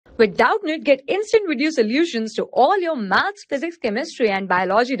With Doubtnut, get instant video solutions to all your maths, physics, chemistry, and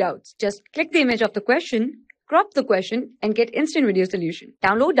biology doubts. Just click the image of the question, crop the question, and get instant video solution.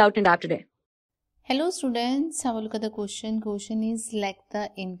 Download Doubtnut app today. Hello students, have a look at the question. Question is select the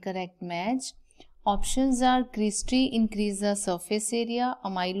incorrect match. Options are Christie increase the surface area,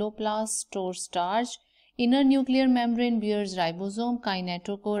 amyloplast store starch, inner nuclear membrane bears ribosome,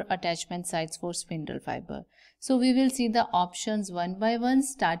 kinetochore attachment sites for spindle fiber. So we will see the options one by one,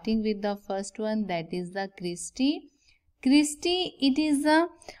 starting with the first one, that is the Christie. Christie, it is the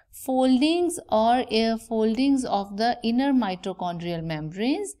foldings or foldings of the inner mitochondrial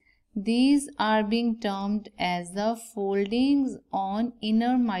membranes. These are being termed as the foldings on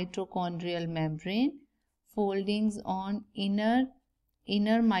inner mitochondrial membrane. Foldings on inner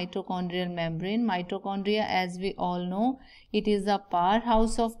mitochondrial membrane. Mitochondria, as we all know, it is the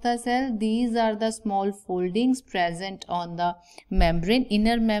powerhouse of the cell. These are the small foldings present on the membrane,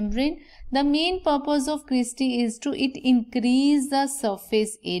 inner membrane. The main purpose of Christie is to increase the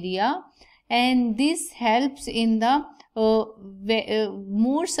surface area, and this helps in the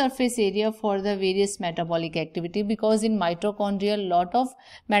more surface area for the various metabolic activity, because in mitochondria a lot of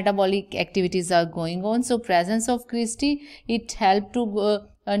metabolic activities are going on. So presence of Christie, it help to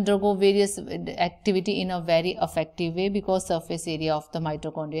undergo various activity in a very effective way, because surface area of the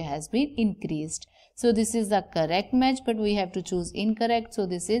mitochondria has been increased. So this is the correct match, but we have to choose incorrect, so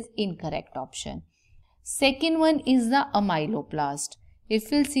this is incorrect option. Second one is the amyloplast. If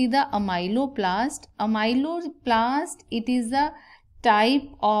we'll see the amyloplast, it is a type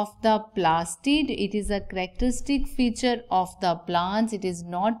of the plastid. It is a characteristic feature of the plants. It is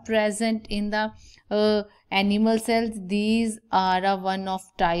not present in the animal cells. These are one of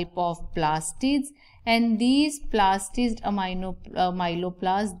type of plastids, and these plastid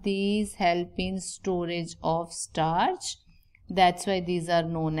amyloplasts, these help in storage of starch. That's why these are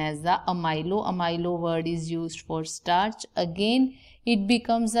known as the amylo. Amylo word is used for starch. Again, it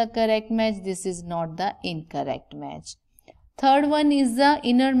becomes a correct match. This is not the incorrect match. Third one is the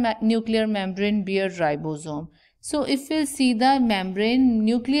inner nuclear membrane bear ribosome. So if we'll see the membrane,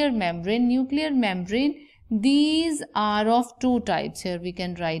 nuclear membrane, these are of two types. Here we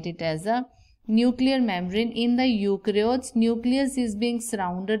can write it as a nuclear membrane. In the eukaryotes, nucleus is being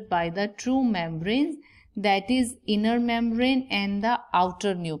surrounded by the two membranes, that is inner membrane and the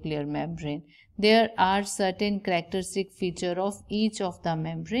outer nuclear membrane. There are certain characteristic feature of each of the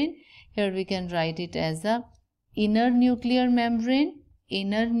membrane. Here we can write it as the inner nuclear membrane,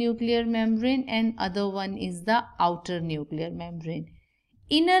 and other one is the outer nuclear membrane.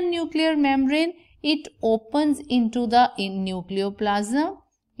 Inner nuclear membrane, it opens into the nucleoplasm.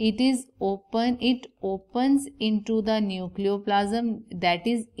 It opens into the nucleoplasm, that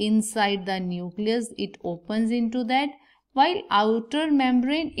is inside the nucleus. It opens into that, while outer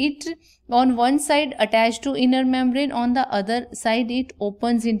membrane, it on one side attached to inner membrane, on the other side it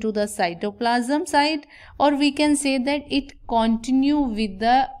opens into the cytoplasm side, or we can say that it continue with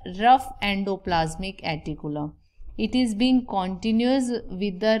the rough endoplasmic reticulum. It is being continuous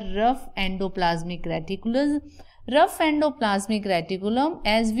with the rough endoplasmic reticulum. Rough endoplasmic reticulum,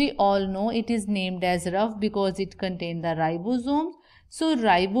 as we all know, it is named as rough because it contains the ribosomes. So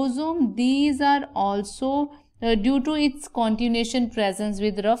ribosome, these are also due to its continuation presence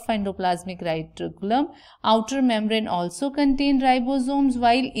with rough endoplasmic reticulum. Outer membrane also contain ribosomes,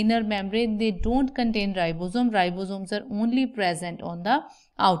 while inner membrane, they don't contain ribosome. Ribosomes are only present on the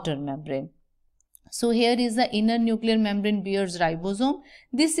outer membrane. So here is the inner nuclear membrane bears ribosome.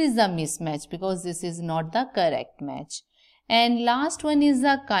 This is the mismatch because this is not the correct match. And last one is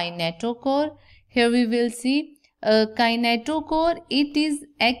the kinetochore. Here we will see kinetochore, it is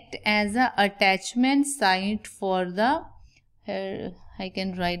act as a attachment site for the, here I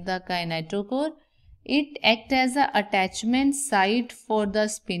can write the kinetochore. It act as a attachment site for the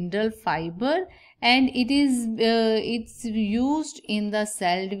spindle fiber, and it is it's used in the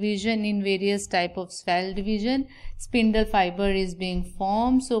cell division. In various type of cell division, spindle fiber is being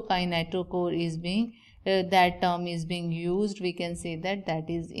formed. So kinetochore is being that term is being used. We can say that that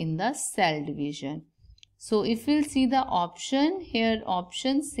is in the cell division. So if we'll see the option, here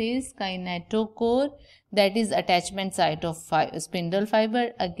option says kinetochore, that is attachment site of spindle fiber.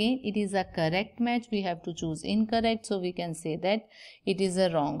 Again, it is a correct match. We have to choose incorrect. So we can say that it is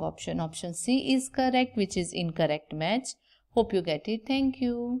a wrong option. Option C is correct, which is incorrect match. Hope you get it. Thank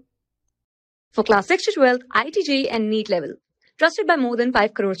you. For class 6 to 12, IIT JEE and NEET level. Trusted by more than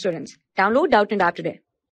 5 crore students. Download Doubtnut app today.